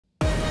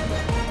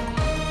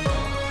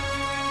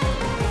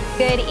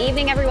Good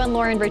evening, everyone.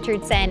 Lorin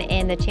Richardson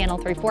in the Channel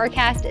 3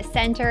 Forecast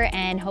Center,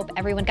 and hope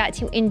everyone got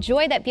to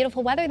enjoy that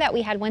beautiful weather that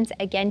we had once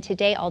again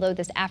today. Although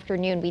this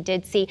afternoon we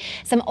did see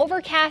some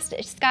overcast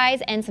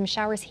skies and some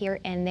showers here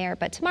and there.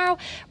 But tomorrow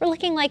we're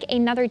looking like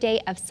another day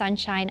of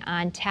sunshine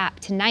on tap.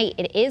 Tonight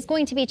it is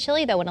going to be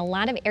chilly, though. In a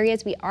lot of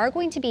areas we are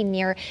going to be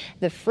near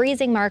the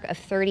freezing mark of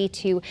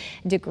 32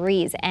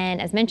 degrees. And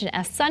as mentioned,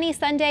 a sunny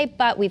Sunday,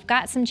 but we've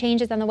got some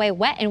changes on the way.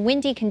 Wet and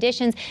windy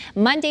conditions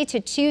Monday to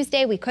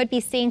Tuesday. We could be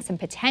seeing some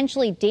potentially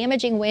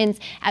damaging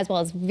winds as well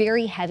as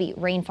very heavy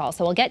rainfall.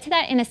 So we'll get to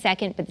that in a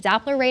second, but the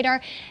Doppler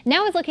radar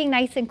now is looking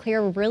nice and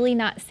clear. We're really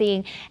not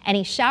seeing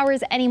any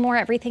showers anymore.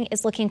 Everything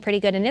is looking pretty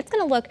good, and it's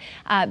going to look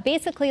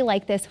basically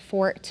like this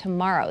for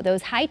tomorrow.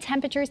 Those high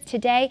temperatures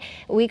today,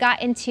 we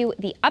got into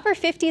the upper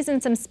 50s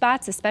in some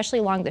spots, especially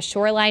along the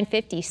shoreline.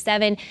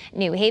 57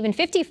 New Haven,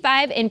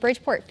 55 in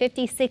Bridgeport,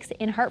 56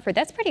 in Hartford.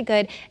 That's pretty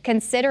good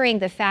considering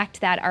the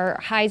fact that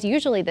our highs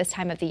usually this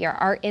time of the year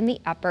are in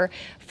the upper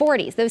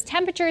 40s. Those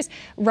temperatures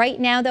right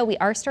now, though, we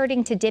are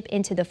starting to dip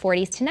into the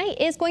 40s. Tonight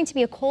is going to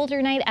be a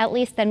colder night, at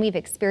least than we've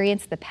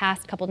experienced the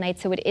past couple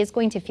nights, so it is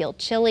going to feel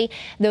chilly.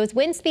 Those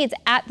wind speeds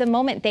at the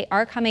moment, they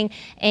are coming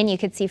in, you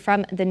can see,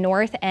 from the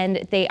north,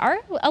 and they are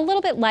a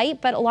little bit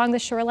light, but along the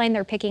shoreline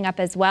they're picking up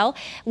as well.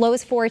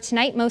 Lows for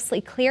tonight,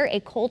 mostly clear, a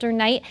colder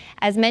night.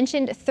 As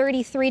mentioned,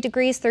 33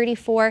 degrees,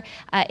 34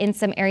 in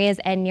some areas,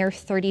 and near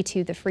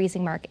 32, the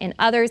freezing mark in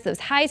others.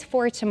 Those highs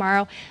for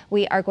tomorrow,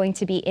 we are going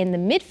to be in the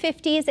mid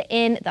 50s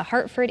in the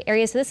Hartford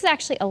area. So this is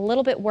actually a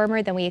little bit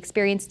warmer than we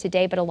experienced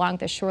today, but along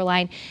the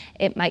shoreline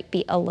it might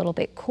be a little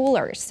bit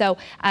cooler. So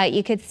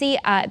you could see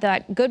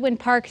that Goodwin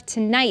Park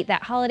tonight,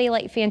 that Holiday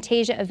Light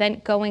Fantasia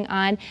event going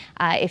on.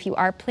 If you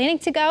are planning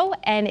to go,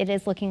 and it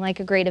is looking like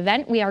a great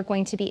event, we are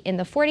going to be in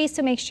the 40s,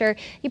 so make sure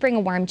you bring a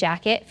warm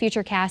jacket.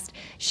 Futurecast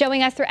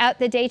showing us throughout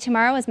the day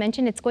tomorrow. As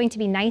mentioned, it's going to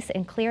be nice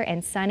and clear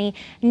and sunny.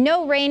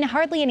 No rain,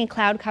 hardly any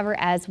cloud cover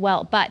as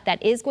well, but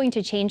that is going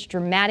to change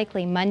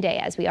dramatically Monday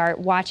as we are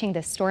watching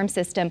the storm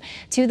system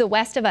to the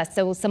west of us.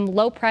 So some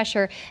low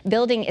pressure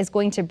building is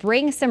going to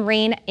bring some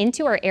rain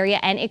into our area,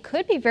 and it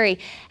could be very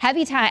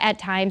heavy at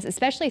times,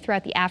 especially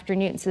throughout the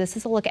afternoon. So this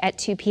is a look at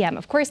 2 p.m.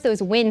 Of course,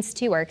 those winds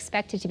too are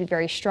expected to be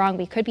very strong.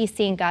 We could be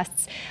seeing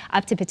gusts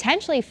up to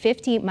potentially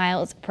 50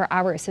 miles per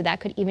hour, so that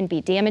could even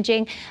be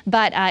damaging.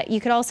 But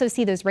you could also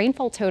see those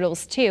rainfall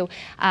totals too.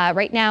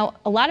 Right now,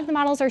 a lot of the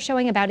models are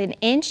showing about an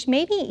inch,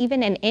 maybe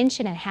even an inch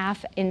and a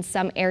half in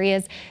some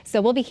areas.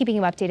 So we'll be keeping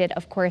you updated,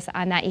 of course,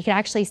 on that. You can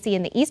actually see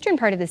in the eastern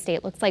part of the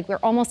state, looks like we're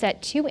almost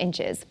at 2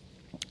 inches.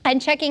 And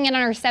checking in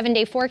on our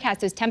 7-day forecast,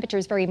 those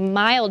temperatures very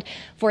mild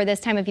for this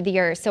time of the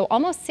year. So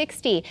almost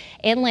 60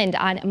 inland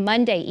on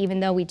Monday, even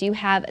though we do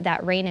have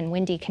that rain and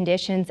windy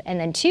conditions. And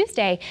then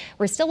Tuesday,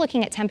 we're still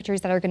looking at temperatures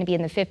that are going to be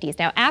in the 50s.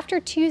 Now, after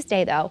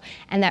Tuesday, though,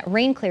 and that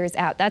rain clears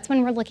out, that's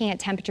when we're looking at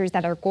temperatures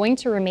that are going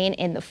to remain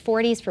in the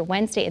 40s for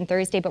Wednesday and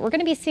Thursday. But we're going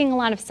to be seeing a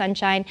lot of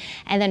sunshine.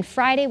 And then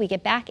Friday, we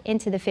get back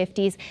into the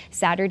 50s.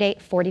 Saturday,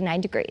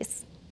 49 degrees.